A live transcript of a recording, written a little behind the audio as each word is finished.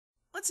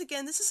Once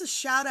again, this is a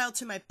shout out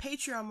to my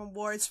Patreon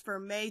awards for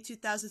May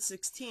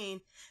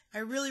 2016. I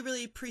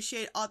really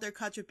appreciate all their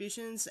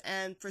contributions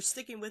and for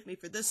sticking with me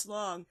for this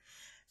long.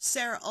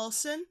 Sara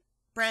Olsson,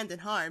 Brandon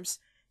Harms,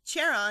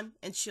 Charon,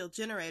 and Shield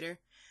Generator.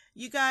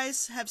 You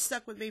guys have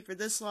stuck with me for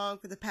this long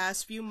for the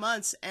past few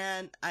months,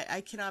 and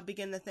I cannot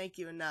begin to thank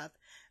you enough.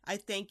 I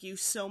thank you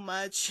so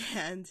much,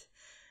 and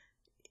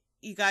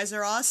you guys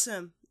are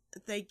awesome.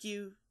 Thank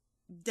you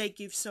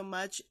so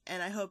much,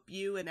 and I hope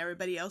you and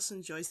everybody else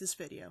enjoys this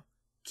video.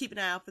 Keep an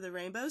eye out for the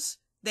rainbows.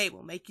 They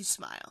will make you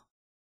smile.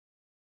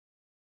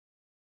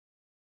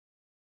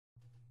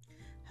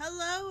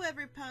 Hello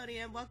everybody,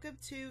 and welcome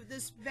to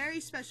this very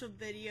special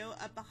video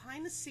of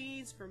behind the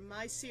scenes for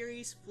my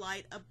series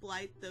Flight of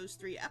Blight, those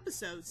 3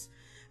 episodes.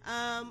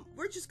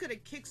 We're just going to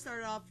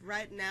kickstart off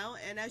right now,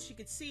 and as you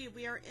can see,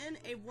 we are in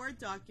a Word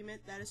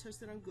document that is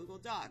hosted on Google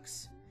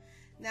Docs.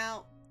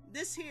 Now,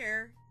 this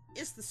here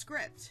is the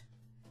script.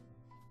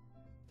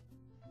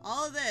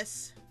 All of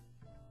this,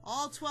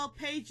 all 12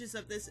 pages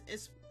of this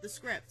is the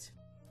script.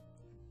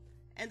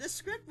 And this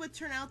script would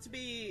turn out to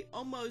be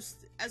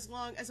almost as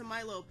long as a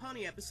My Little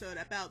Pony episode,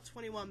 about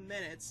 21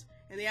 minutes.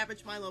 And the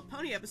average My Little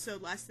Pony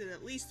episode lasted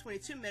at least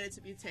 22 minutes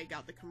if you take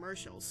out the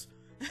commercials.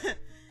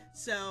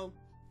 So,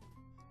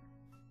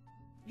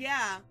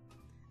 yeah.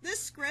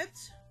 This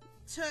script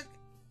took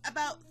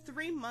about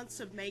 3 months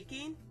of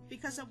making,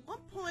 because at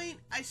one point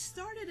I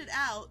started it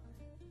out,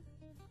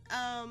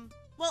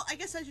 well, I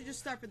guess I should just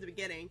start from the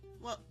beginning.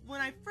 Well,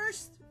 when I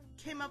first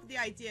came up with the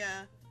idea,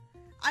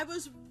 I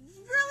was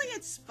really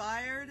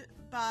inspired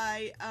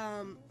by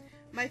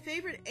my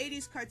favorite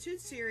 80s cartoon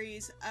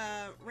series,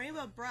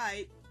 Rainbow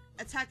Bright,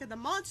 Attack of the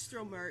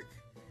Monstro-Merc.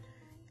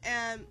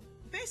 And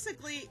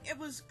basically, it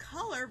was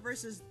color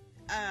versus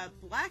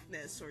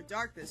blackness or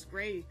darkness,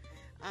 gray,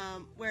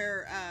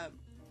 where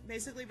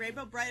basically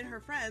Rainbow Bright and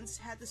her friends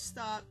had to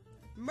stop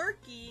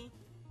Murky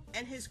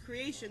and his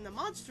creation, the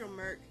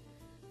Monstro-Merc,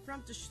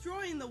 from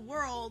destroying the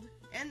world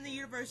and the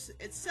universe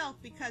itself,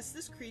 because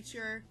this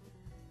creature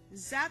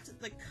zapped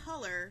the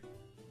color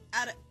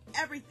out of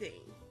everything.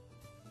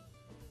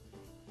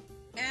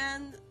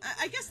 And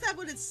I guess that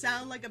wouldn't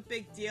sound like a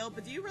big deal,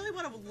 but do you really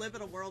want to live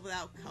in a world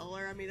without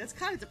color? I mean, that's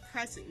kind of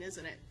depressing,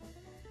 isn't it?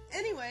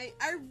 Anyway,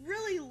 I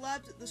really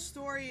loved the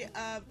story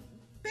of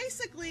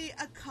basically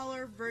a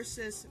color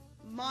versus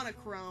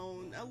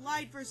monochrome, a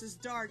light versus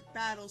dark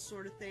battle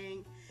sort of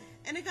thing.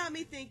 And it got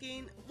me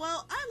thinking,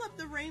 well, I love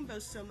the rainbow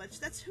so much.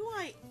 That's who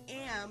I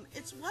am.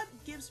 It's what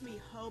gives me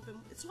hope, and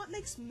it's what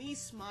makes me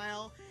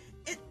smile.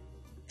 It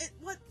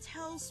what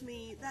tells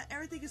me that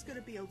everything is going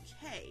to be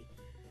okay.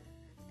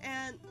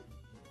 And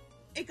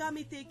it got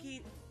me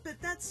thinking, but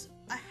that's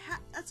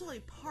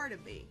only part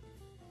of me.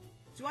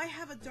 Do I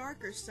have a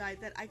darker side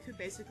that I could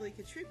basically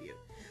contribute?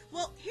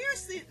 Well,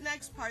 here's the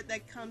next part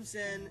that comes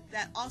in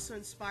that also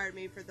inspired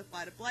me for the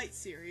Flight of Blight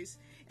series,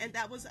 and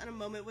that was at a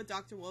moment with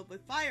Dr. Wolf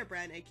with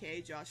Firebrand,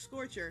 aka Josh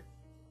Scorcher,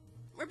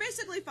 where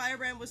basically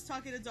Firebrand was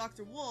talking to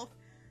Dr. Wolf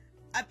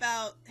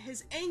about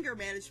his anger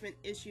management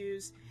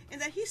issues, and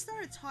that he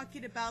started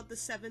talking about the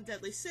 7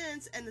 deadly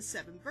sins and the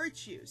 7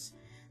 virtues.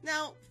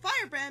 Now,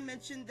 Firebrand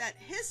mentioned that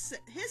his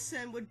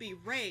sin would be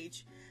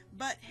rage,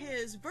 but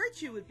his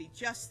virtue would be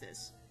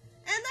justice.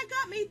 And that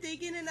got me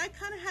thinking, and I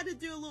kind of had to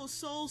do a little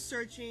soul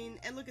searching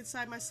and look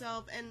inside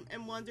myself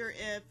and wonder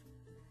if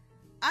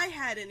I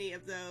had any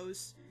of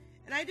those.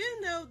 And I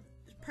didn't know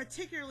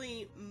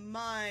particularly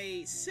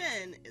my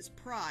sin is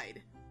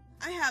pride.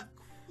 I have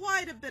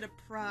quite a bit of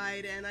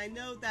pride, and I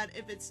know that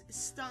if it's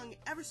stung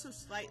ever so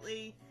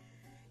slightly,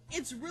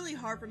 it's really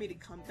hard for me to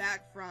come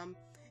back from,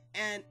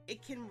 and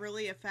it can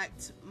really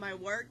affect my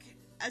work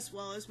as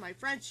well as my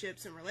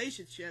friendships and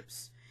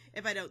relationships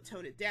if I don't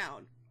tone it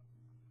down.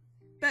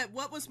 But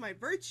what was my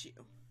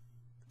virtue?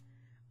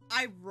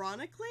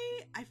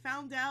 Ironically, I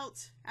found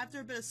out after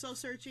a bit of soul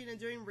searching and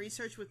doing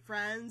research with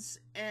friends,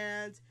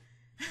 and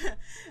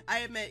I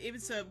admit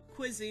even some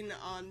quizzing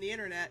on the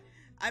internet,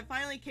 I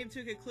finally came to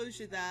a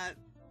conclusion that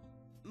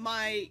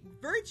my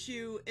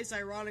virtue is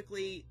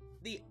ironically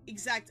the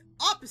exact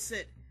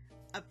opposite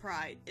of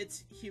pride.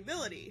 It's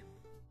humility.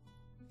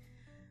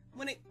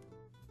 When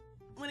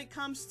it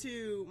comes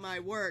to my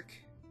work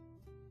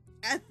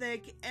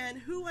ethic and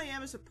who I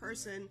am as a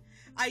person,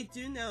 I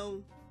do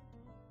know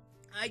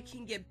I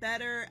can get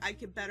better, I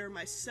can better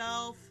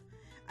myself,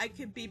 I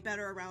can be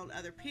better around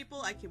other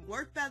people, I can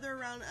work better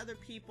around other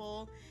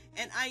people,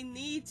 and I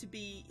need to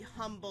be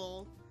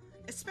humble,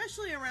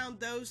 especially around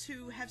those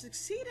who have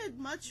succeeded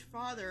much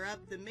farther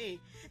up than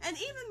me, and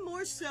even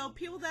more so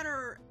people that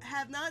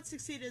have not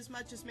succeeded as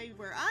much as maybe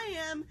where I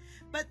am,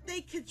 but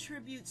they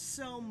contribute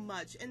so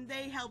much, and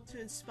they help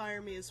to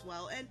inspire me as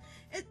well. And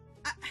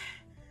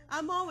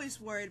I'm always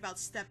worried about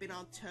stepping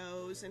on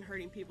toes and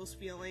hurting people's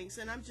feelings,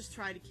 and I'm just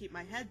trying to keep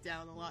my head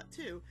down a lot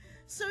too.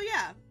 So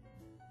yeah,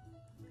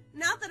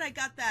 now that I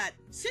got that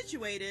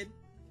situated,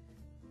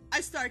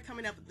 I started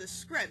coming up with this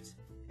script,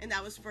 and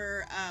that was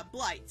for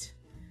Blight.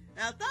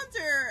 Now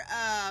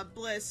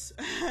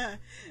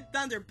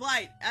Thunder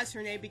Blight, as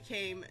her name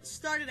became,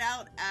 started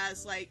out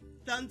as like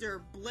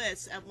Thunder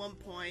Bliss at one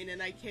point,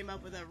 and I came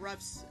up with a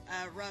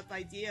rough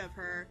idea of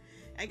her.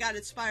 I got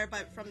inspired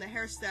from the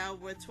hairstyle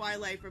with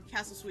Twilight from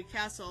Castle Sweet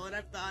Castle, and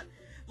I thought,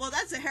 well,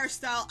 that's a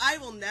hairstyle I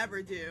will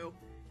never do,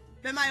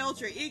 but my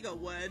alter ego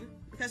would,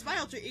 because my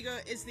alter ego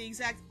is the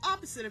exact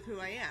opposite of who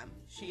I am.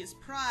 She is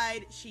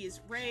pride, she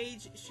is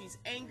rage, she's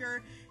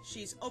anger,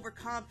 she's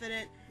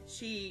overconfident,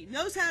 she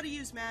knows how to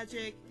use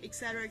magic,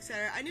 etc.,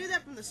 etc. I knew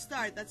that from the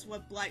start. That's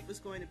what Blight was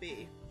going to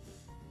be.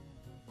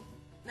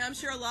 Now, I'm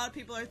sure a lot of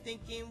people are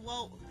thinking,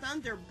 well,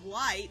 Thunder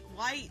Blight,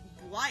 why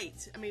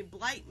Blight? I mean,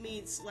 Blight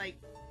means like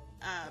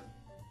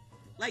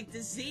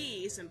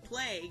disease and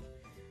plague.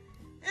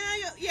 And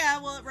I go,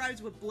 yeah, well, it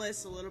rhymes with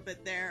bliss a little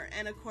bit there.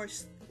 And of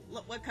course,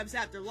 what comes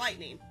after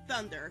lightning?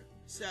 Thunder.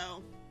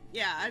 So,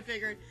 yeah, I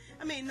figured,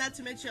 I mean, not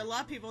to mention, a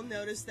lot of people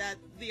notice that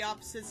the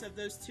opposites of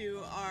those two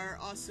are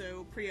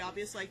also pretty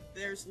obvious. Like,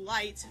 there's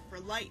light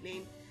for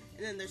lightning,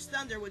 and then there's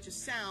thunder, which is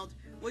sound,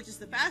 which is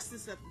the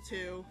fastest of the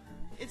two.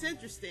 It's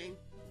interesting.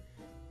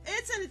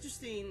 It's an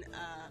interesting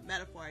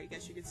metaphor, I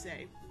guess you could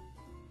say.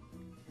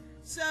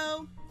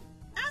 So,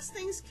 as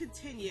things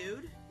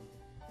continued,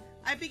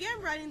 I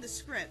began writing the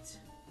script.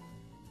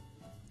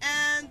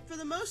 And for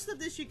the most of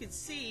this you could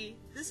see,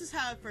 this is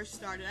how it first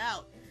started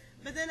out.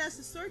 But then as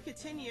the story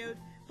continued,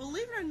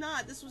 believe it or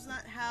not, this was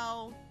not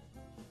how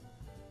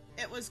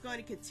it was going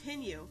to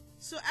continue.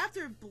 So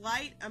after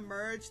Blight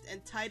emerged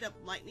and tied up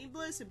Lightning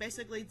Bliss and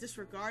basically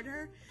disregarded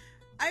her,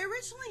 I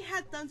originally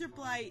had Thunder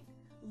Blight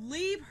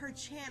leave her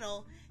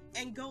channel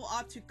and go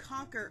off to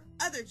conquer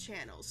other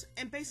channels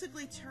and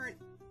basically turn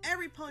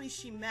every pony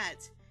she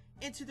met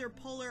into their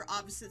polar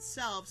opposite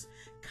selves,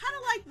 kind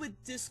of like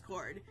with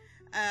Discord.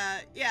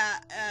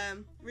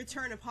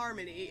 Return of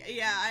Harmony.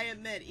 Yeah, I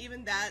admit,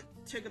 even that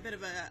took a bit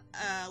of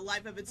a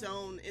life of its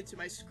own into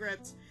my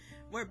script,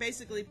 where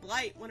basically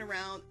Blight went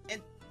around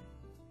and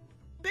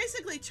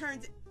basically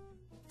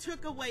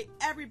took away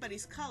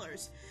everybody's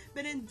colors,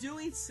 but in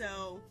doing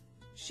so,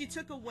 she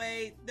took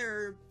away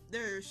their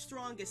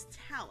strongest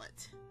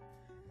talent.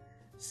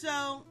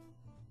 So,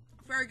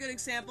 for a good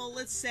example,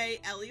 let's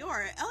say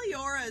Eliora.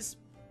 Eliora's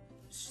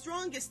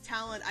strongest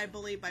talent, I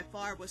believe, by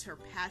far, was her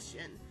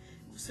passion.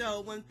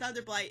 So when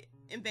Thunderblight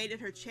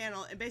invaded her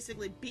channel and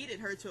basically beated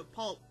her to a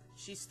pulp,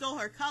 she stole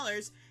her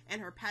colors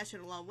and her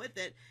passion along with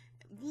it,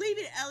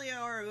 leaving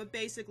Eliora with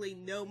basically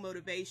no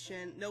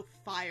motivation, no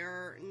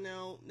fire,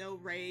 no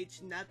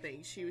rage,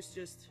 nothing. She was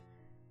just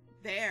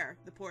there,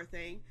 the poor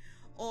thing.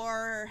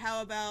 Or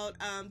how about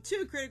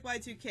 2 Critic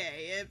Y2K?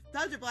 If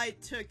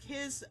Thunderblight took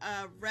his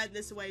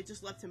redness away,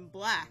 just left him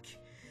black.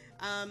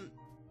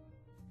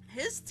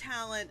 His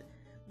talent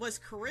was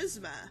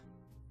charisma,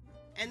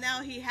 and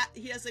now he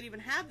doesn't even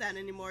have that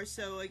anymore.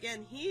 So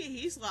again,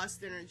 he's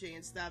lost energy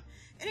and stuff.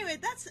 Anyway,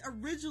 that's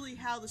originally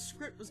how the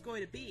script was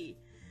going to be,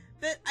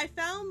 but I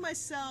found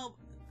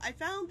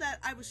that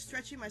I was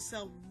stretching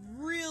myself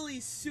really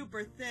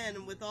super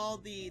thin with all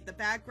the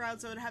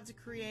backgrounds I would have to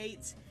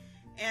create,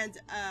 and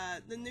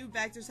the new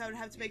vectors I would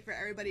have to make for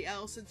everybody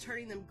else, and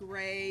turning them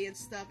gray and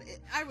stuff.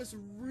 I was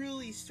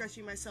really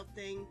stretching myself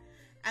thin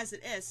as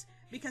it is,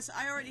 because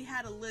I already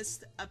had a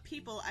list of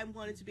people I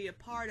wanted to be a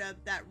part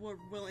of that were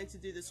willing to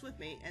do this with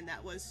me, and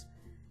that was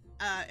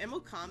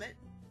Emerald Comet,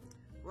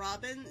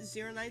 Robin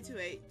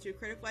 0928, 2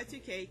 Critic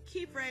Y2K,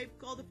 Keep Brave,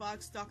 Golden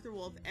Fox, Dr.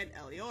 Wolf, and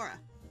Eliora.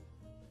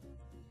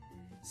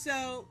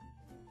 So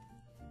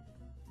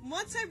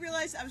once I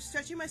realized I was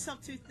stretching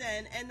myself too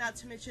thin, and not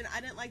to mention I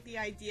didn't like the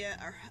idea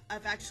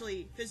of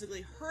actually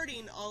physically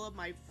hurting all of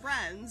my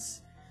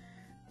friends.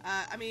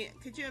 I mean,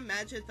 could you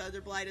imagine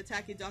Thunderblight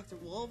attacking Dr.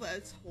 Wolf?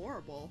 It's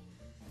horrible.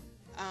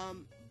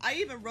 I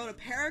even wrote a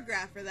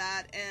paragraph for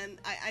that, and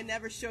I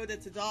never showed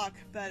it to Doc,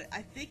 but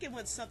I think it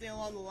went something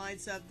along the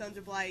lines of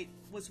Thunderblight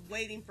was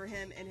waiting for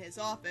him in his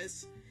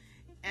office,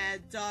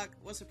 and Doc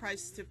was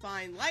surprised to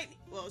find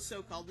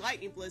so-called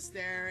Lightning Bliss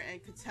there,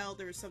 and could tell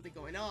there was something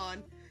going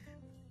on,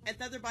 and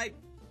Thunderblight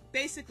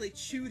basically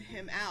chewed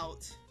him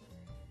out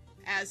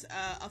as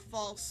a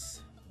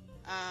false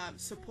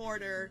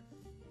supporter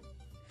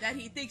that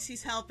he thinks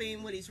he's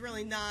helping when he's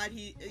really not.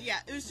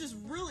 It was just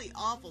really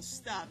awful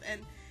stuff,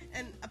 and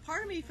a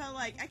part of me felt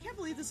like, I can't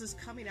believe this is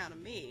coming out of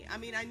me. I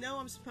mean, I know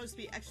I'm supposed to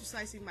be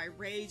exercising my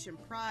rage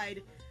and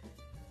pride,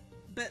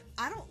 but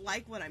I don't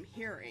like what I'm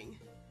hearing.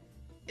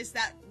 Is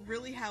that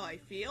really how I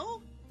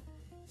feel?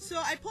 So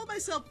I pulled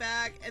myself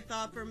back and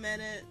thought for a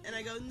minute, and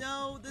I go,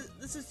 no,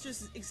 this is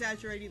just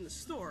exaggerating the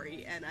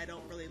story, and I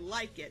don't really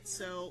like it,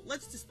 so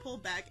let's just pull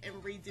back and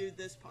redo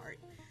this part.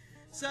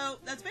 So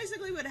that's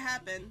basically what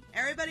happened.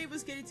 Everybody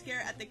was getting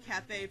together at the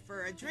cafe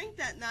for a drink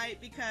that night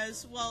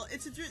because, well,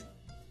 it's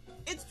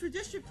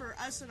tradition for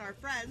us and our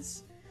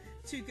friends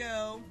to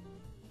go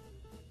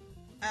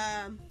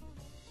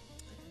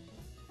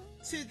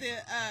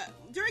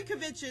during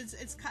conventions.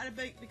 It's kind of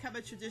become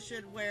a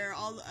tradition where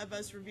all of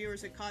us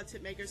reviewers and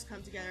content makers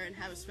come together and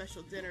have a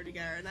special dinner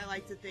together, and I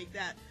like to think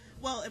that,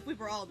 well, if we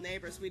were all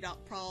neighbors, we'd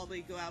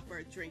probably go out for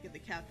a drink at the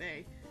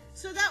cafe.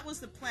 So that was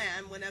the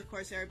plan, when of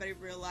course everybody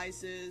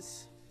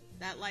realizes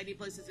that Lightning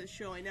Bliss isn't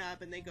showing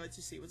up and they go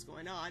to see what's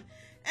going on.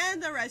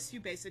 And the rest you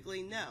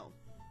basically know.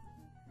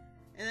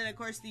 And then, of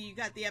course, you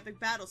got the epic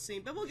battle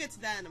scene, but we'll get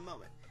to that in a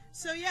moment.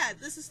 So yeah,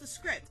 this is the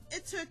script.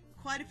 It took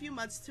quite a few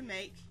months to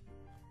make.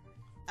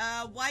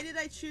 Why did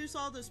I choose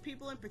all those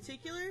people in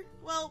particular?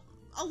 Well,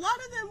 a lot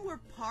of them were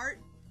part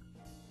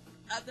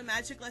of the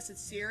Magic Lesson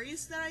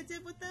series that I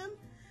did with them.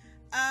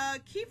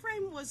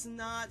 Keyframe was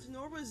not,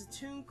 nor was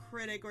Toon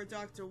Critic or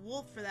Dr.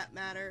 Wolf for that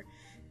matter,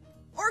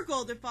 or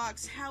Golden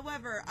Fox.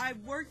 However, I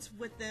worked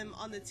with them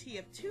on the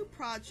TF2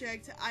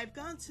 project. I've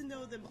gotten to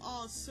know them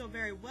all so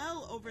very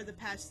well over the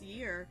past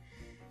year,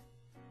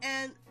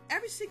 and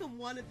every single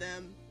one of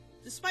them,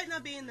 despite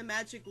not being in the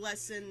Magic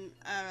Lesson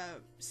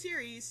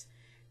series,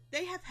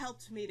 they have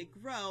helped me to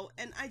grow,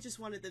 and I just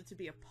wanted them to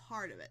be a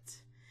part of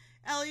it.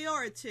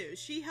 Eliora, too.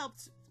 She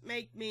helped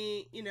make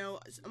me, you know,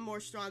 a more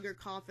stronger,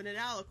 confident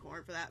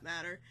Alicorn, for that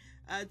matter.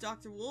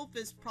 Dr. Wolf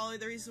is probably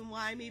the reason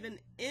why I'm even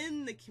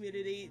in the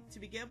community to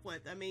begin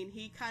with. I mean,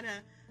 he kind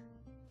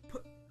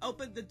of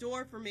opened the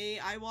door for me.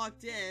 I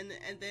walked in,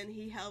 and then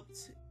he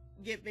helped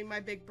give me my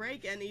big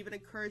break and even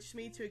encouraged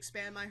me to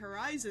expand my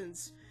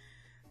horizons.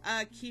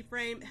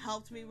 Keyframe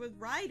helped me with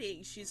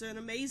writing. She's an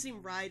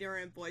amazing writer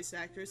and voice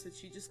actress, and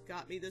she just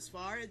got me this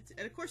far.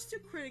 And of course,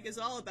 Toon Critic is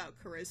all about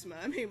charisma.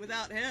 I mean,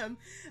 without him,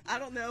 I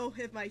don't know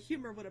if my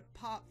humor would have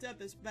popped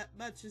up as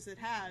much as it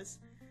has.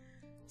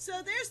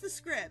 So there's the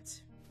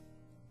script.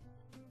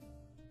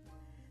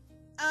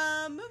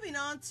 Moving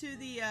on to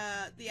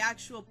the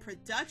actual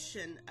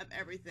production of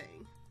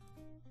everything.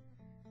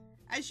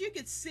 As you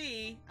can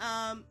see,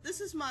 this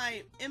is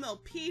my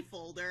MLP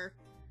folder,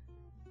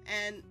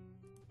 and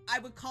I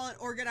would call it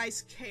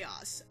organized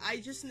chaos. I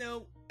just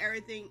know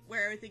everything,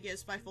 where everything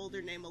is by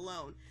folder name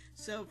alone.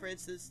 So, for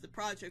instance, the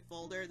project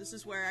folder, this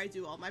is where I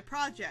do all my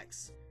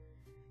projects.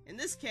 In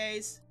this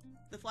case,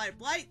 the Flight of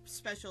Blight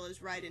special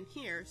is right in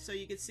here. So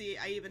you can see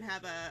I even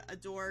have a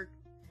door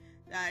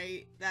that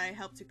I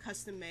helped to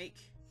custom make.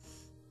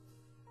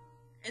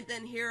 And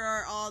then here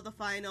are all the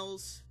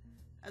finals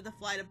of the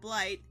Flight of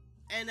Blight.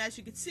 And as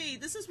you can see,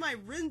 this is my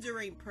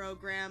rendering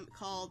program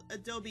called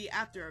Adobe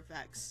After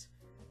Effects.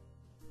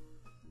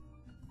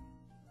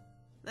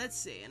 Let's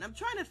see, and I'm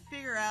trying to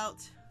figure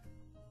out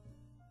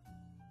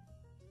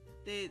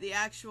the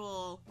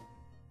actual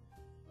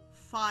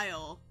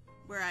file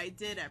where I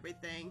did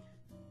everything.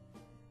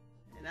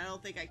 And I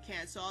don't think I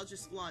can, so I'll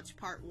just launch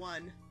part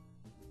 1.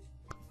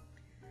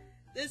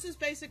 This is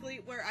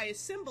basically where I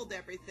assembled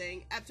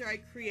everything after I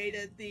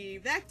created the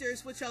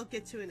vectors, which I'll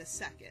get to in a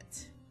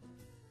second.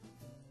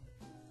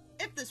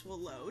 If this will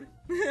load.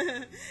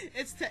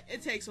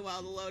 It takes a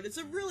while to load. It's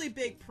a really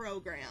big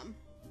program.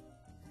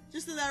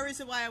 Just for that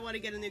reason why I want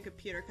to get a new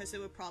computer, because it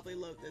would probably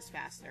load this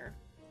faster.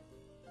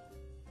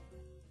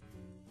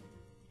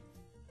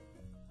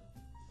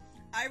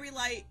 I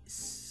rely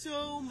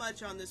so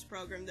much on this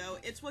program, though.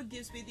 It's what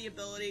gives me the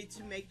ability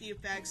to make the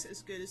effects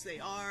as good as they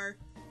are.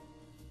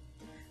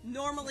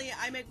 Normally,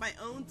 I make my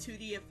own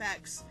 2D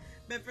effects,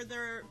 but for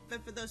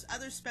those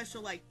other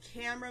special, like,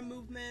 camera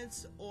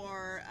movements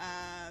or,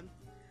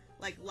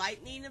 like,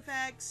 lightning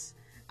effects,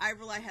 I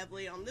rely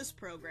heavily on this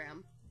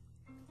program.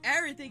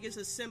 Everything is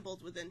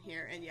assembled within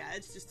here, and yeah,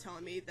 it's just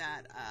telling me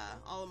that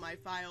all of my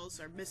files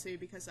are missing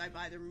because I've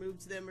either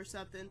moved them or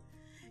something.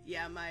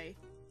 Yeah, my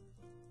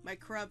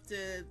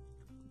corrupted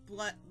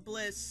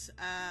Bliss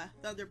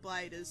Thunder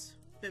Blight has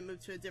been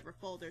moved to a different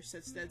folder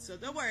since then, so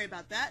don't worry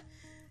about that.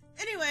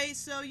 Anyway,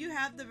 so you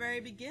have the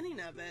very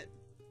beginning of it.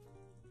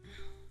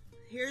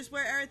 Here's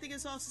where everything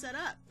is all set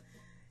up.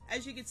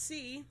 As you can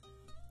see,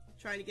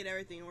 trying to get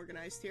everything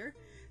organized here.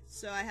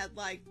 So I had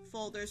like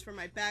folders for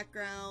my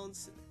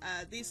backgrounds.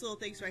 These little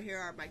things right here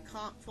are my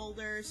comp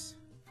folders.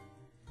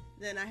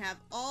 Then I have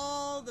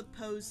all the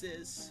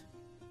poses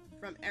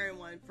from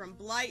everyone, from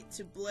Blight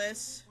to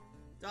Bliss,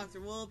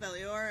 Dr. Wolf,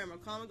 Eliora,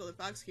 Emerald Common, Golden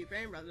Fox,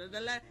 Keyframe, blah blah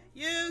blah blah.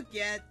 You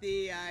get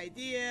the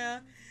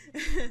idea.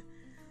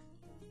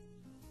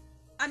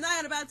 I'm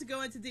not about to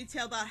go into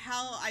detail about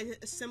how I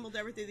assembled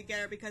everything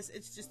together because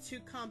it's just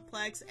too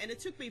complex, and it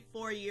took me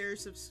 4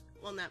 years of,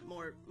 well, not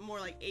more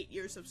like 8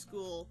 years of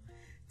school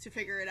to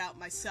figure it out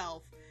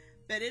myself.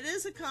 But it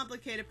is a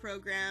complicated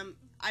program.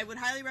 I would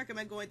highly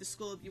recommend going to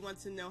school if you want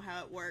to know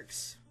how it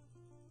works.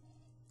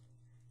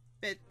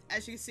 But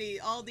as you can see,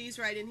 all these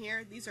right in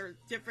here, these are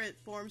different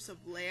forms of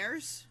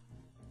layers.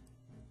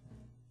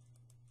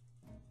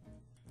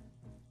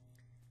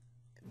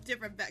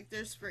 Different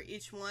vectors for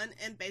each one,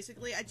 and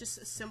basically I just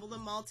assemble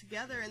them all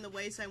together in the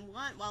ways I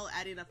want while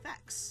adding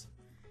effects.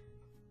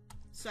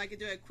 So I can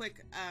do a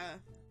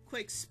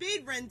quick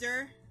speed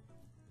render.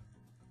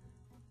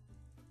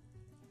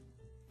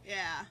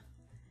 Yeah.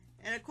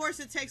 And of course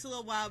it takes a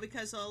little while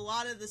because a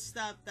lot of the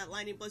stuff that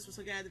Lightning Bliss was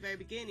looking at the very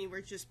beginning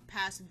were just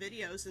past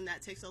videos, and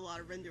that takes a lot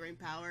of rendering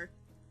power.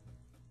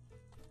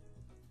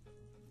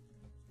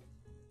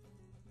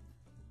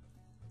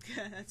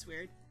 That's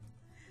weird.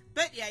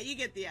 But yeah, you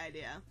get the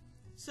idea.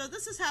 So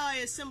this is how I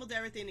assembled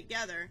everything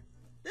together.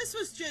 This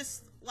was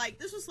just like,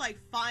 this was like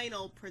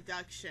final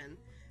production.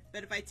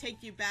 But if I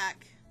take you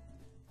back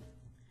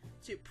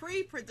to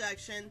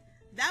pre-production,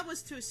 that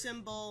was to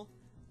assemble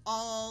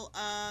all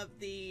of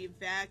the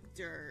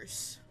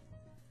vectors.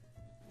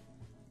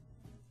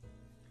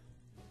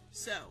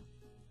 So,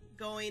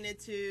 going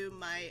into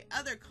my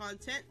other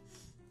content,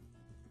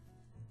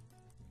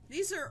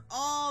 these are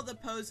all the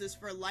poses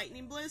for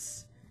Lightning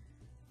Bliss.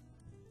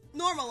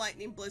 Normal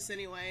Lightning Bliss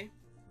anyway.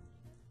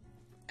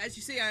 As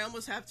you see, I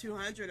almost have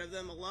 200 of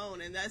them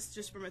alone, and that's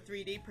just from a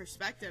 3D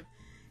perspective.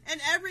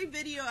 And every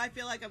video I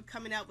feel like I'm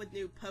coming out with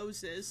new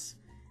poses.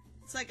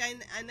 It's like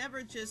I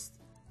never just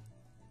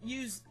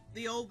use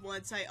the old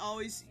ones, I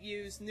always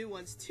use new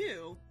ones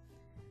too.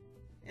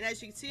 And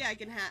as you can see, I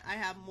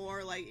have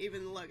more, like,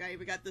 even look, I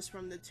even got this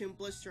from the Toon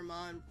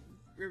Blistermon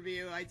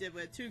review I did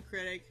with Toon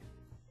Critic.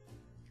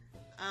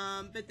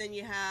 But then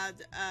you had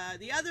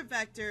the other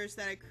vectors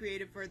that I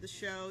created for the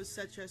show,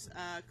 such as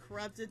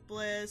Corrupted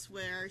Bliss,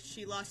 where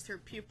she lost her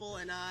pupil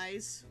and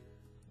eyes.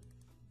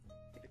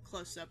 Get a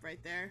close up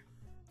right there.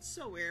 It's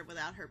so weird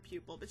without her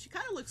pupil, but she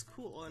kind of looks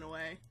cool in a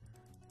way.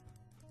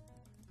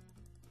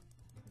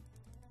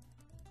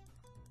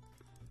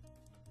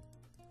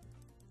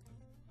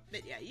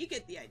 But yeah, you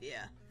get the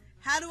idea.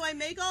 How do I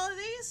make all of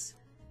these?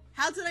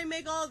 How did I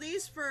make all of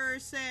these for,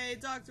 say,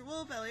 Dr.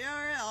 Wolf,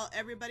 Eliara,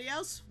 everybody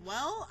else?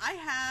 Well, I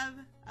have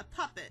a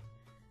puppet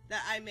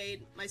that I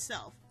made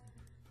myself.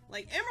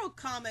 Like Emerald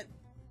Comet.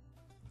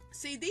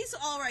 See, these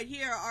all right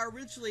here are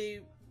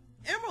originally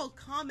Emerald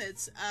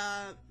Comet's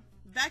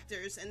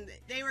vectors, and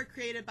they were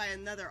created by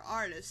another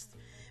artist.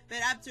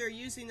 But after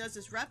using those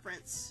as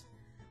reference,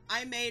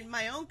 I made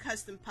my own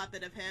custom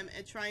puppet of him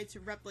and trying to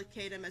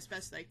replicate him as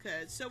best I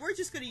could. So we're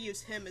just going to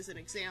use him as an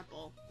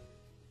example.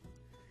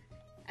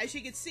 As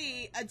you can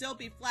see,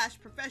 Adobe Flash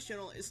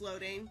Professional is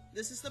loading.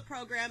 This is the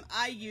program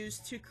I use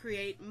to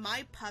create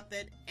my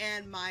puppet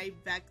and my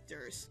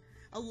vectors.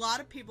 A lot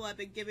of people have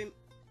been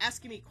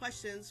asking me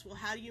questions, well,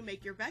 how do you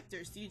make your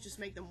vectors? Do you just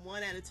make them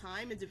one at a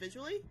time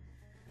individually?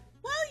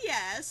 Well,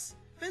 yes,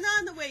 but not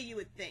in the way you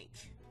would think.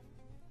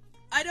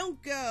 I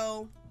don't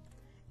go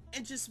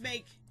and just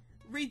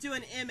redo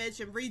an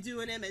image and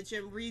redo an image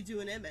and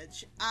redo an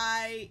image.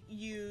 I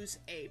use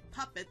a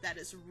puppet that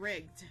is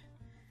rigged.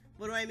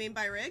 What do I mean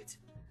by rigged?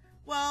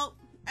 Well,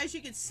 as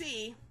you can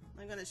see,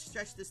 I'm going to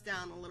stretch this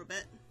down a little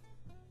bit.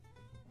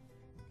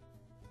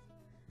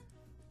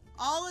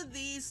 All of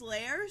these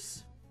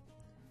layers,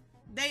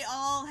 they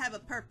all have a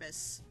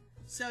purpose.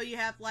 So you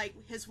have like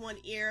his one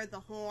ear,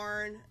 the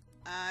horn.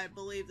 I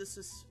believe this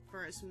is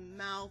for his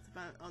mouth.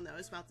 Oh no,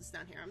 his mouth is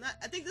down here.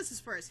 I think this is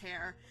for his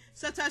hair.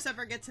 Sometimes I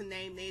forget to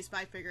name these,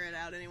 but I figure it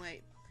out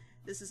anyway.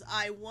 This is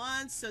eye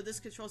 1, so this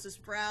controls his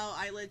brow,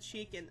 eyelid,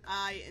 cheek, and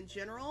eye in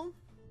general.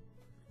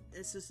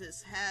 This is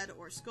his head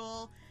or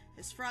skull,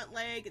 his front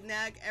leg,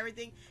 neck,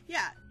 everything.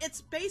 Yeah, it's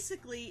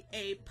basically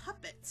a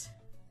puppet.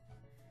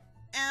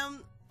 And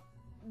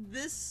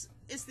this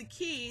is the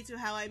key to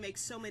how I make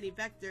so many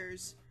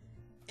vectors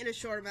in a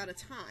short amount of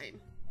time.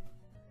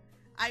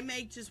 I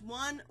make just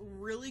one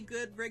really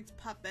good rigged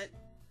puppet,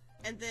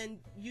 and then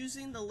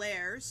using the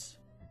layers,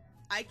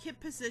 I can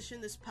position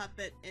this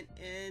puppet in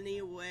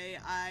any way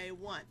I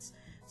want.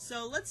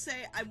 So let's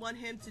say I want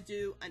him to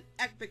do an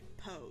epic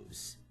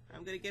pose.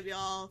 I'm going to give you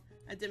all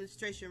a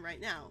demonstration right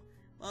now.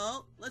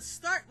 Well, let's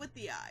start with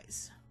the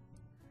eyes.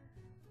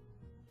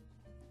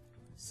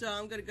 So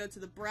I'm going to go to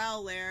the brow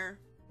layer,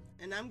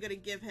 and I'm going to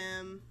give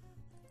him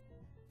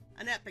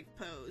an epic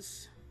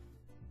pose.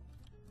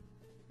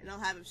 And I'll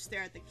have him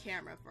stare at the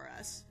camera for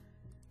us.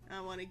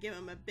 I want to give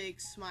him a big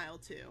smile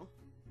too.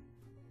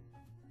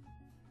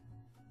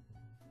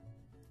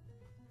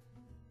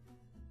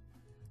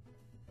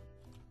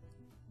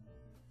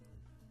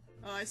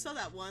 Oh, I saw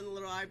that one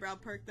little eyebrow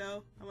perk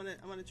though. I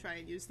wanna try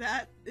and use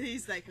that.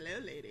 He's like, hello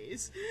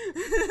ladies.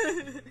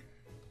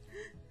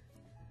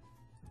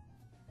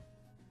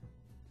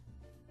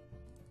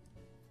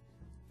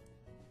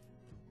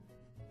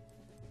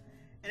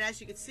 And as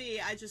you can see,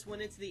 I just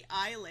went into the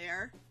eye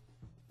layer,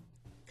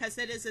 because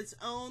it is its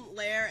own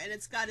layer, and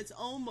it's got its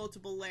own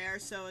multiple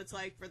layers, so it's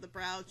like for the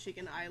brow, cheek,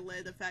 and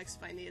eyelid effects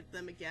if I needed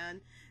them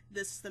again.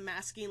 This is the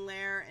masking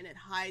layer, and it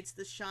hides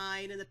the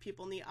shine and the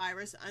pupil and the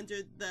iris under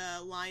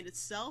the line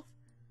itself.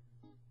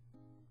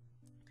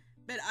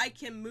 But I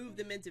can move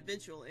them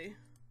individually.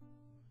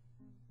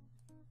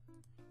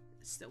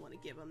 Still want to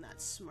give them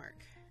that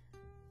smirk.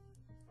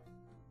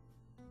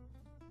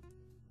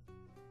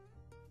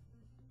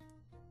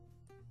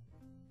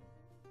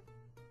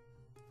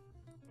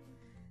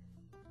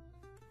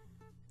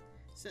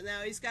 So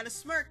now he's got a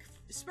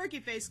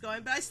smirky face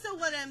going, but I still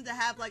want him to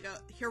have like a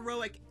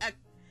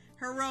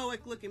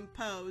heroic looking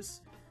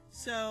pose.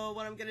 So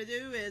what I'm gonna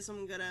do is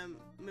I'm gonna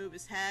move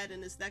his head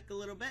and his neck a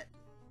little bit.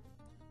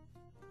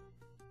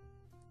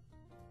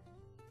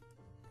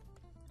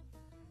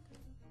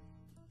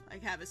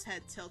 Like have his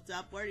head tilt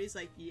up where he's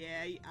like,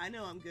 yeah, I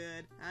know I'm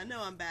good. I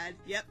know I'm bad.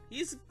 Yep,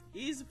 he's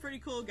a pretty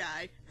cool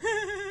guy.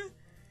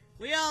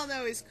 We all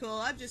know he's cool.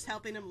 I'm just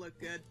helping him look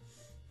good.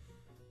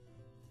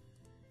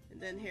 And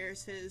then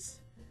here's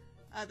his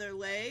other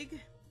leg.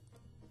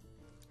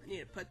 I need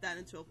to put that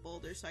into a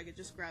folder so I could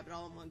just grab it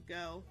all in one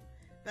go.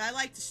 But I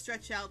like to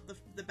stretch out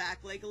the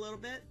back leg a little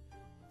bit.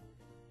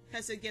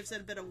 because it gives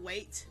it a bit of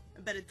weight,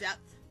 a bit of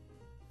depth.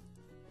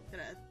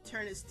 Gonna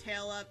turn his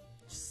tail up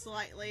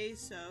slightly,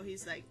 so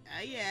he's like,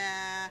 oh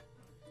yeah.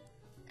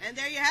 And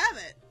there you have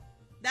it.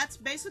 That's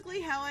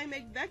basically how I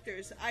make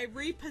vectors. I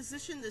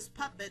reposition this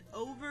puppet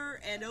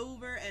over and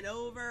over and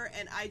over,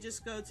 and I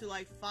just go to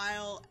like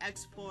File,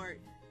 Export,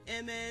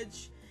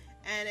 Image,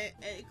 and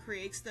it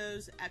creates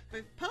those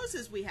epic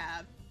poses we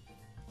have.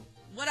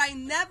 What I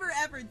never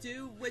ever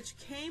do, which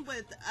came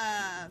with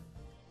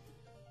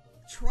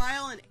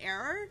trial and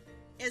error,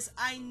 is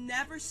I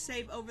never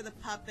save over the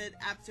puppet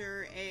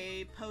after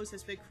a pose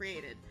has been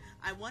created.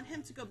 I want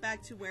him to go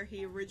back to where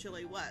he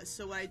originally was.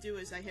 So what I do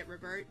is I hit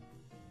revert,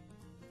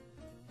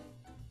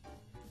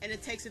 and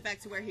it takes it back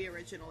to where he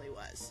originally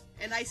was.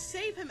 And I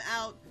save him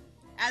out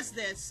as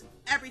this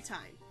every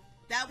time.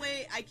 That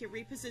way I can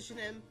reposition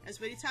him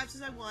as many times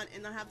as I want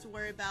and not have to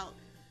worry about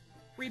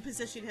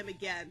repositioning him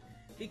again.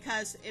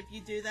 Because if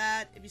you do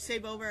that, if you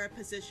save over a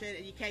position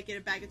and you can't get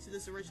it back into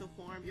this original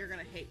form, you're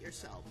gonna hate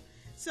yourself.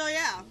 So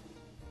yeah,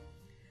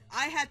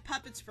 I had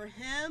puppets for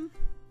him.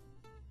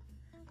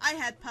 I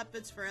had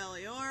puppets for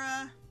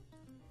Eliora.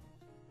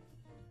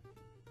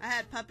 I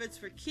had puppets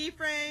for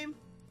Keyframe.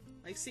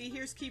 Like, see,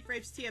 here's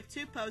Keyframe's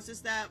TF2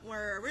 poses that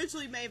were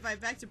originally made by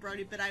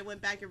Vectorbrody, but I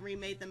went back and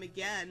remade them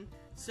again.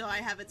 So I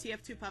have a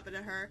TF2 puppet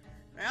of her.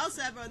 But I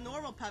also have a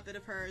normal puppet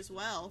of her as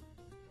well.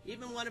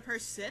 Even one of her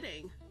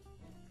sitting.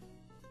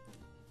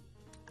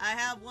 I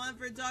have one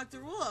for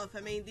Dr. Wolf.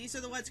 I mean, these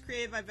are the ones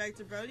created by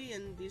Vectorbrody,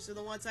 and these are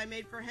the ones I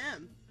made for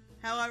him.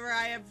 However,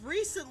 I have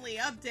recently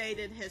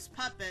updated his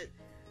puppet,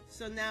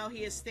 so now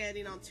he is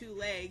standing on 2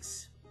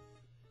 legs.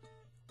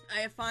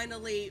 I have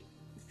finally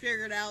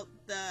figured out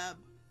the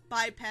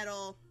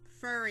bipedal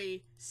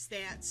furry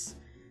stance,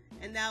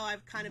 and now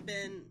I've kind of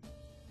been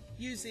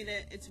using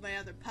it into my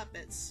other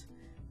puppets.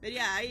 But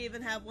yeah, I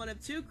even have one of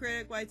 2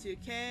 Critic,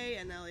 Y2K,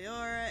 and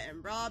Eliora,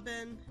 and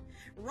Robin.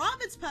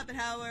 Robin's puppet,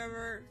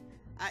 however,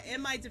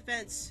 in my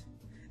defense,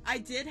 I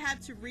did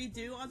have to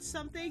redo on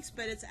some things,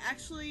 but its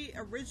actually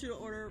original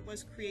order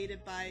was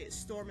created by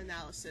Storm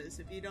Analysis.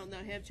 If you don't know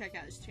him, check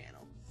out his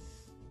channel.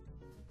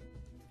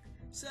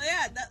 So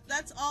yeah,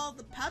 that's all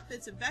the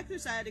puppets and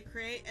vectors I had to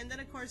create, and then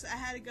of course I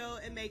had to go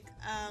and make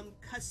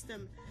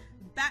custom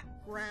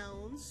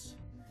backgrounds,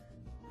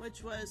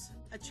 which was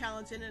a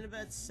challenge in and of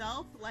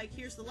itself. Like,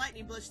 here's the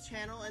Lightning Bliss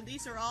channel, and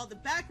these are all the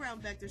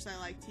background vectors I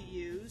like to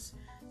use.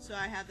 So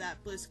I have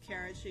that Bliss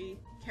carriage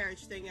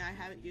thing I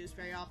haven't used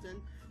very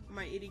often,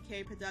 my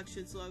EDK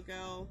Productions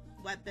logo,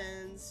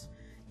 weapons,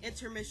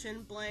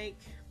 intermission blank,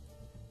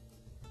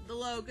 the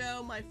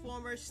logo, my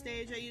former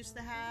stage I used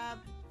to have,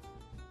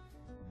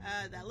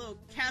 that little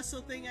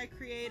castle thing I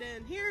created,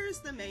 and here's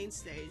the main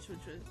stage,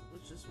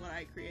 which is what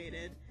I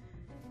created.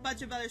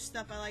 Bunch of other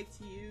stuff I like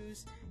to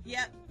use.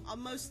 Yep,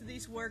 most of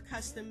these were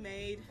custom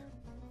made.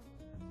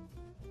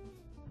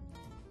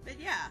 But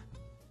yeah,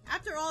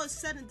 after all is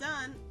said and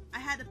done, I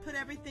had to put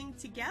everything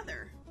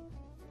together.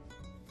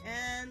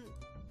 And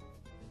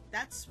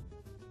that's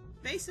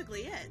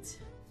basically it.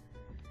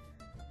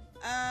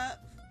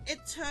 It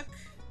took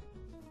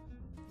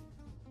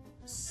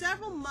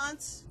several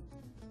months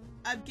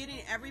of getting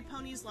every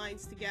pony's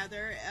lines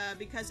together,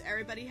 because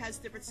everybody has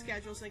different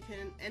schedules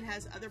and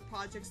has other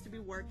projects to be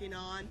working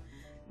on.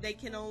 They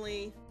can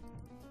only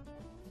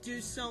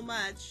do so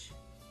much,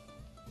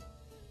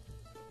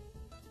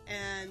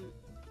 and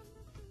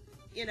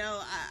you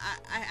know,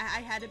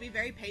 I had to be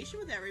very patient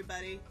with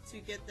everybody to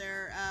get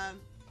their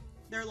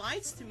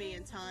lines to me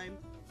in time.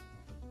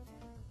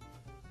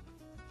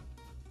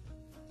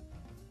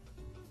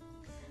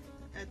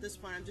 At this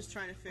point, I'm just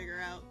trying to figure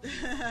out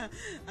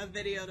a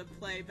video to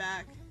play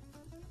back.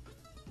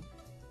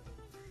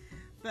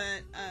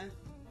 But,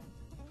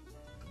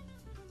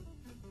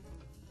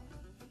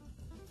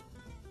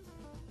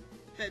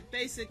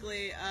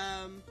 basically,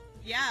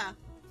 yeah.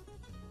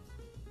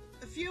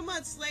 A few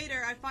months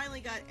later, I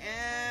finally got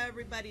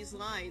everybody's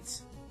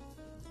lines.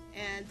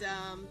 And,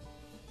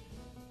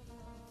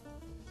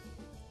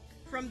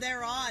 from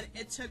there on,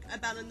 it took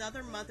about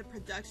another month of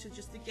production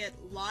just to get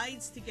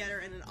lines together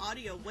in an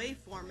audio wave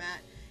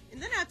format.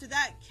 And then after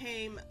that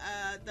came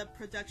the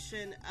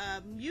production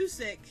of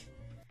music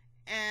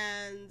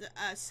and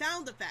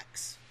sound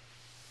effects.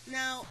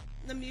 Now,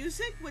 the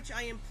music, which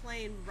I am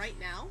playing right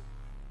now,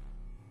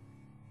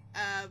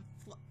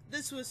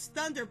 this was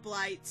Thunder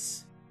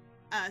Blight's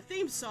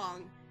theme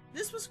song.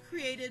 This was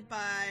created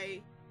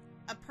by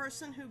a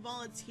person who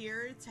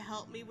volunteered to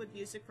help me with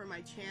music for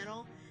my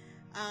channel.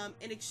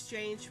 In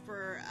exchange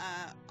for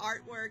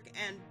artwork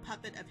and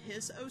puppet of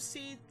his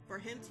OC for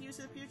him to use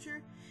in the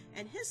future.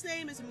 And his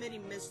name is Mini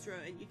Mistro,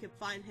 and you can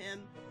find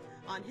him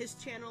on his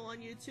channel on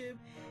YouTube.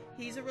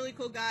 He's a really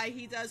cool guy.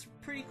 He does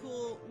pretty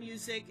cool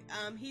music.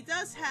 He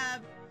does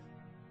have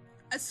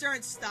a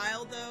certain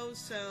style though,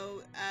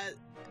 so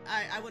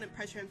I wouldn't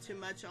pressure him too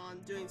much on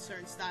doing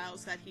certain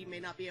styles that he may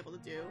not be able to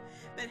do.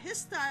 But his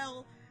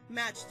style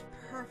matched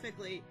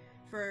perfectly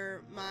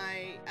for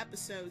my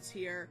episodes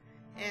here,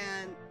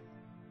 and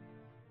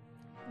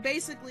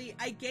basically,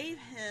 I gave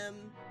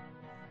him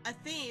a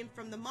theme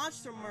from the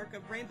monster work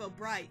of Rainbow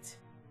Bright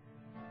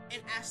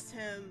and asked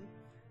him,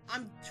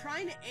 I'm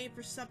trying to aim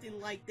for something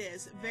like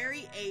this,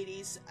 very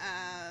 80s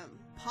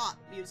pop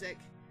music,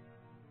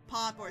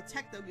 pop or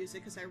techno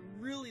music, because I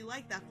really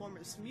like that form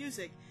of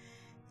music,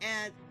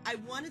 and I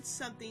wanted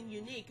something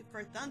unique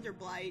for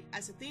Thunderblight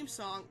as a theme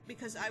song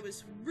because I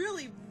was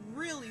really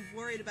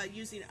worried about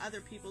using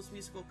other people's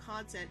musical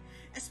content,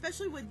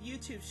 especially with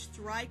YouTube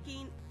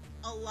striking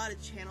a lot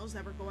of channels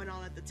that were going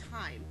on at the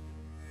time.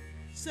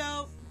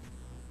 So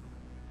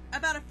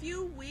about a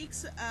few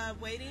weeks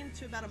waiting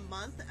to about a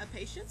month of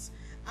patience,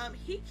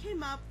 he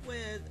came up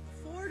with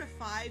 4 to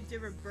 5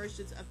 different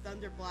versions of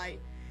Thunderblight,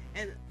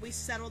 and we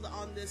settled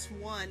on this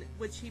one,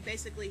 which he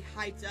basically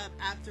hyped up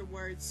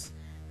afterwards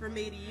for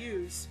me to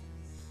use.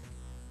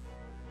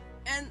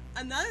 And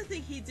another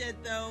thing he did,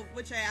 though,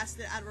 which I asked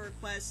it out of a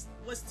request,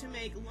 was to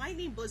make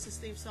Lightning Bliss's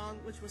theme song,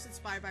 which was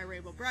inspired by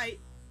Rainbow Bright,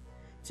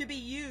 to be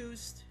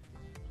used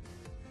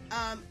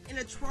in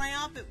a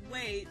triumphant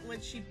way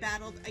when she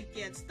battled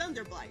against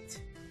Thunderblight.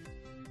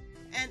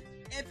 And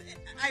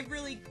I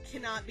really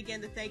cannot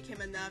begin to thank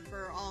him enough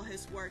for all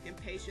his work and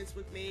patience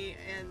with me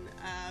and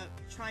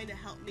trying to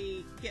help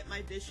me get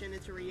my vision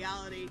into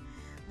reality.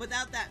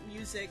 Without that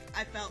music,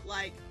 I felt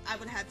like I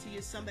would have to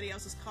use somebody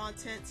else's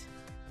content,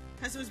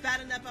 because it was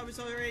bad enough I was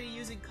already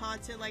using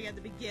content like at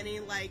the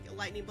beginning, like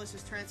Lightning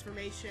Bliss's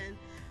transformation,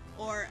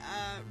 or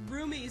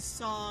Rumi's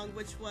song,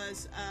 which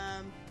was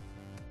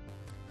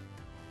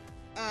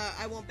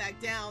I Won't Back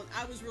Down.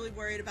 I was really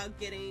worried about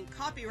getting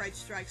copyright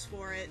strikes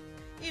for it,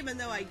 even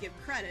though I give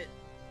credit.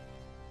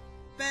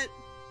 But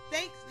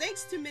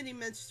thanks to Mini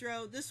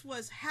Minstro, this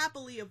was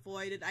happily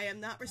avoided. I have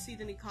not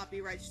received any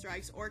copyright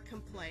strikes or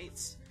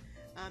complaints,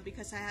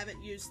 because I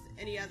haven't used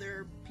any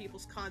other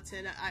people's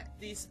content.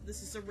 This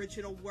is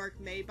original work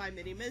made by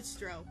Mini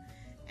Minstro,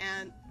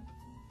 and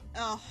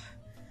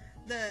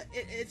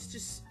it's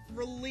just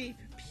relief,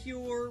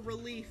 pure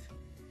relief,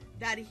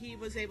 that he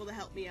was able to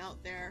help me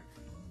out there.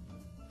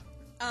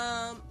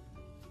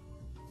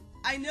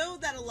 I know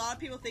that a lot of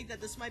people think that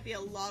this might be a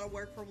lot of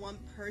work for one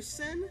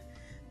person,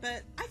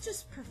 but I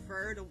just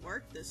prefer to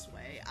work this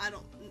way. I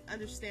don't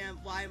understand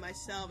why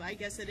myself. I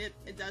guess it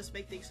does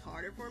make things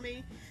harder for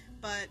me,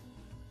 but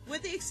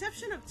with the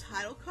exception of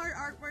title card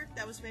artwork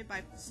that was made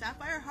by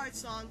Sapphire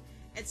Heartsong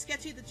and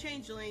Sketchy the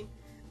Changeling,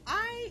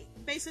 I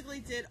basically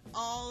did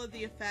all of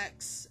the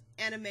effects,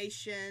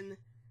 animation,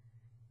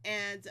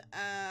 and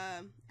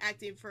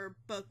acting for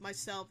both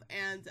myself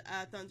and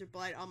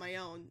Thunderblight on my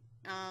own.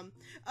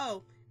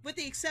 With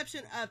the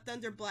exception of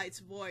Thunderblight's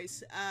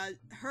voice,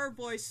 her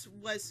voice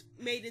was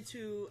made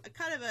into a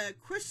kind of a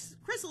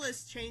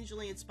Chrysalis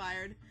Changeling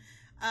inspired,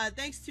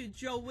 thanks to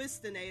Joe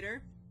Wistinator.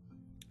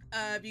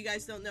 If you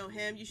guys don't know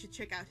him, you should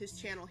check out his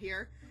channel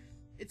here.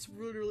 It's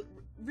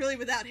really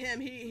without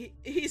him,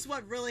 he's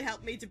what really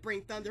helped me to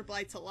bring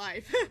Thunderblight to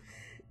life.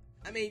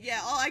 I mean,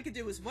 yeah, all I could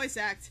do was voice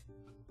act,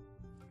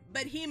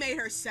 but he made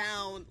her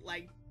sound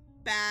like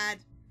bad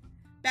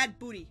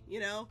booty, you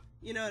know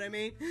what I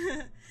mean?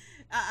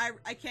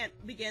 I can't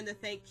begin to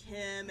thank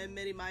him and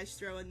Mini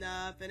Maestro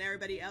enough, and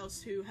everybody else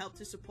who helped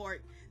to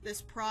support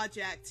this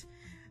project.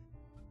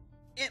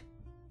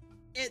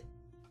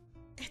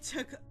 It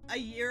took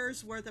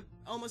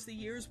almost a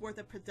year's worth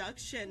of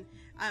production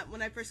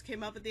when I first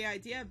came up with the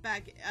idea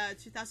back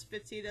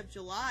 2015 of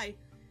July,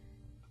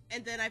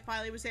 and then I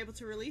finally was able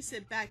to release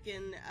it back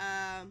in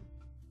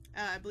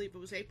I believe it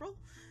was April.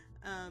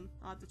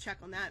 I'll have to check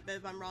on that, but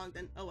if I'm wrong,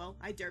 then oh well,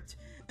 I derped.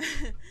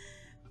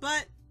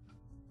 But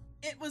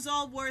it was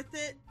all worth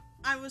it.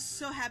 I was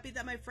so happy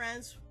that my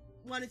friends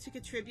wanted to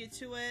contribute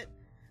to it.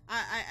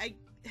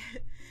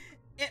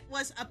 It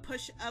was a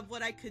push of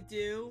what I could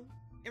do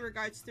in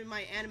regards to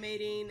my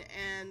animating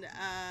and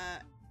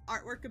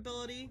artwork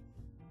ability,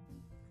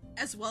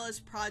 as well as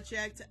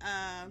project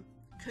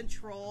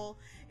control.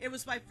 It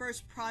was my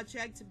first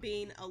project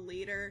being a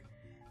leader,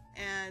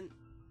 and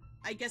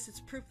I guess it's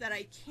proof that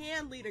I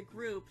can lead a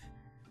group,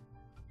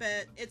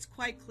 but it's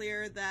quite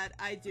clear that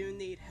I do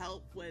need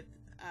help with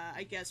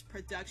I guess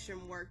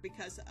production work,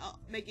 because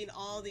making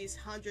all these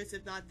hundreds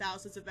if not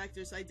thousands of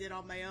vectors I did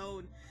on my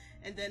own,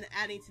 and then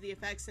adding to the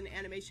effects and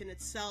animation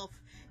itself,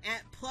 and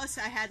plus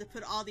I had to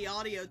put all the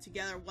audio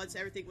together once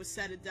everything was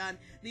said and done.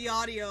 The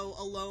audio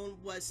alone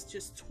was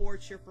just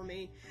torture for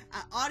me.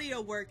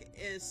 Audio work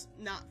is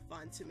not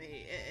fun to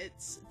me.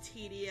 It's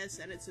tedious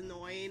and it's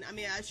annoying. I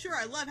mean,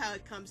 I love how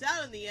it comes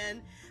out in the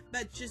end,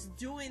 but just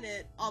doing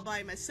it all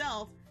by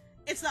myself,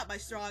 it's not my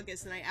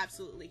strongest, and I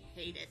absolutely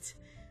hate it.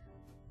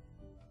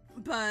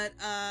 But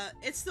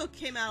it still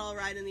came out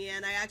alright in the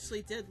end. I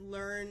actually did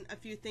learn a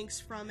few things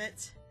from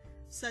it,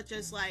 such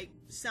as like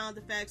sound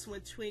effects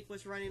when Twink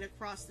was running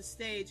across the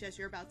stage, as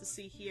you're about to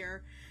see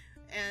here,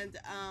 and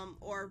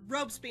or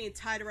ropes being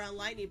tied around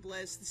Lightning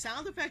Bliss. The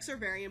sound effects are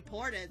very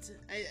important.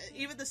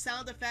 Even the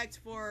sound effect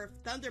for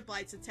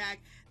Thunderblight's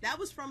attack, that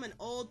was from an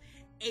old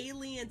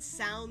alien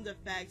sound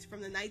effect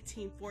from the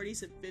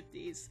 1940s and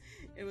 50s.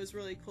 It was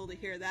really cool to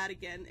hear that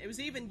again. It was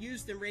even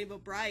used in Rainbow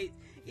Bright.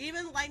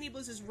 Even Lightning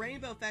Blizz's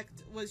Rainbow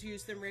Effect was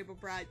used in Rainbow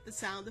Bright, the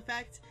sound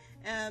effect.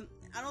 I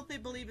don't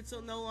believe it's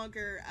no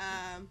longer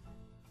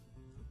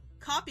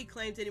copy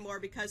claimed anymore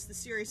because the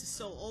series is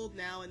so old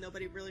now and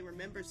nobody really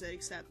remembers it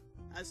except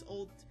us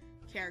old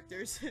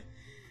characters.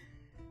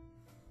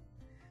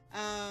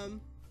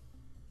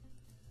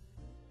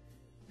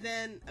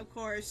 Then, of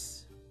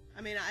course,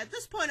 I mean, at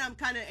this point I'm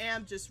kind of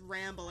just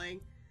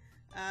rambling.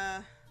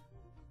 I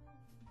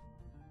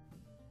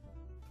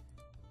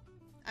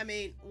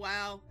mean,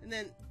 wow. And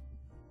then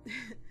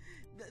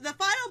the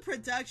final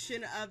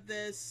production of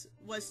this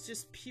was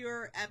just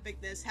pure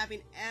epicness,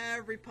 having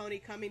every pony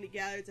coming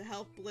together to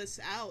help Bliss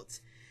out.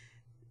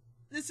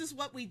 This is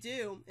what we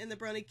do in the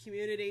Brony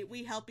community.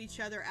 We help each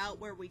other out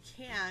where we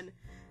can.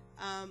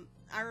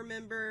 I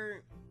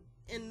remember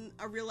in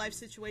a real life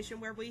situation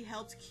where we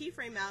helped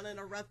Keyframe out in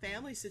a rough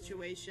family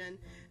situation.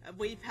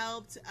 We've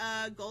helped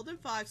Golden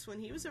Fox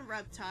when he was in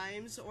rough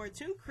times, or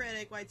Toon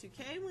Critic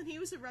Y2K when he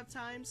was in rough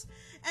times,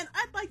 and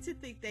I'd like to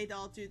think they'd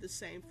all do the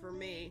same for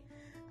me.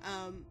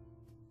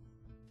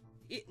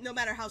 No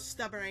matter how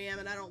stubborn I am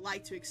and I don't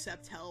like to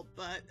accept help,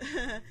 but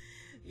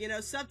you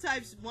know,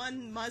 sometimes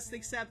one must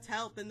accept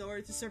help in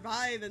order to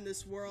survive in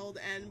this world,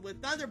 and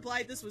with Thunder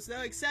Blight, this was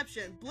no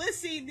exception.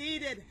 Blissey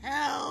needed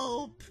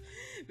help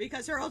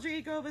because her alter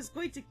ego was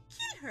going to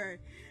get her.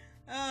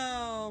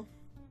 Oh,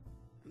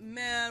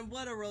 man,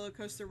 what a roller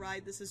coaster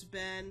ride this has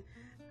been.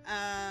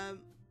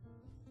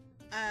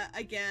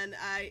 Again,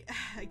 I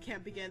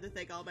can't begin to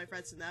thank all my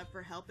friends enough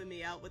for helping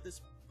me out with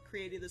this,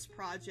 creating this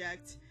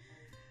project.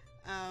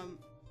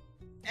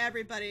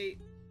 Everybody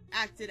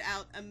acted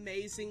out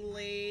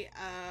amazingly.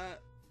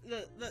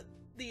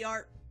 The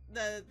art,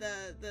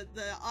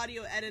 the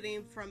audio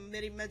editing from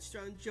Mitty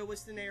Medstro and Joe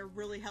Wistenair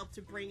really helped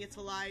to bring it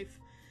to life.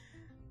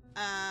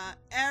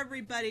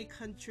 Everybody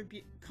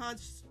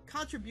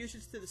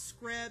contributions to the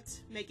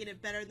script, making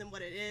it better than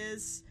what it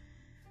is.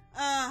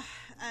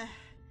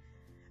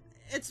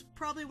 It's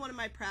probably one of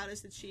my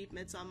proudest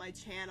achievements on my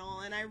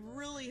channel, and I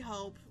really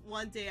hope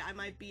one day I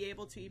might be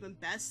able to even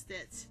best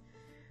it.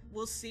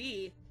 We'll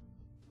see.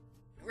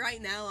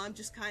 Right now, I'm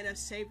just kind of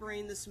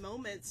savoring this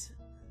moment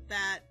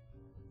that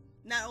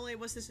not only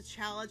was this a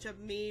challenge of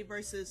me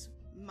versus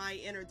my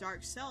inner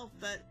dark self,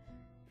 but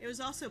it was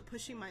also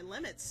pushing my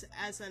limits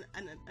as a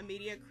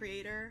media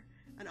creator,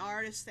 an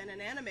artist, and an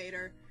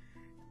animator,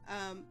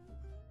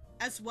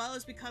 as well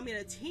as becoming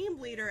a team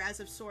leader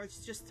as of sorts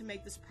just to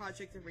make this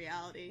project a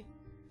reality.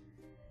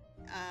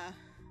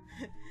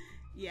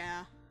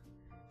 Yeah.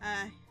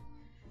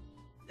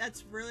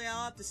 That's really all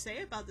I have to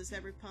say about this,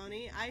 Every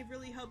Pony. I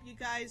really hope you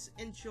guys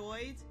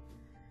enjoyed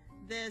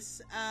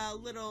this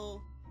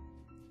little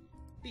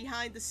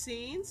behind the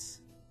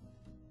scenes,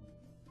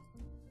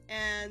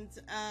 and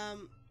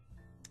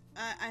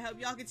I hope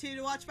y'all continue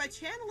to watch my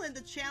channel and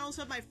the channels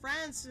of my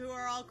friends who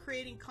are all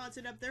creating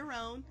content of their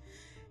own.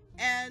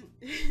 And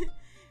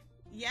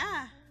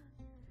yeah,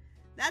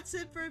 that's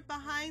it for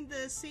behind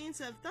the scenes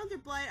of Thunder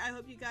Blight. I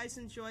hope you guys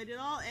enjoyed it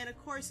all, and of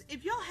course,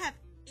 if y'all have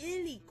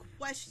any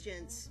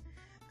questions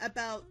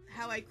about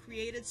how I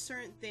created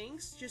certain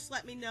things, just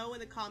let me know in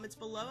the comments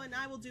below and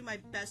I will do my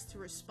best to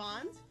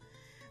respond.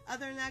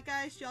 Other than that,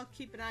 guys, y'all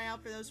keep an eye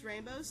out for those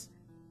rainbows.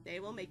 They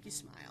will make you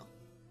smile.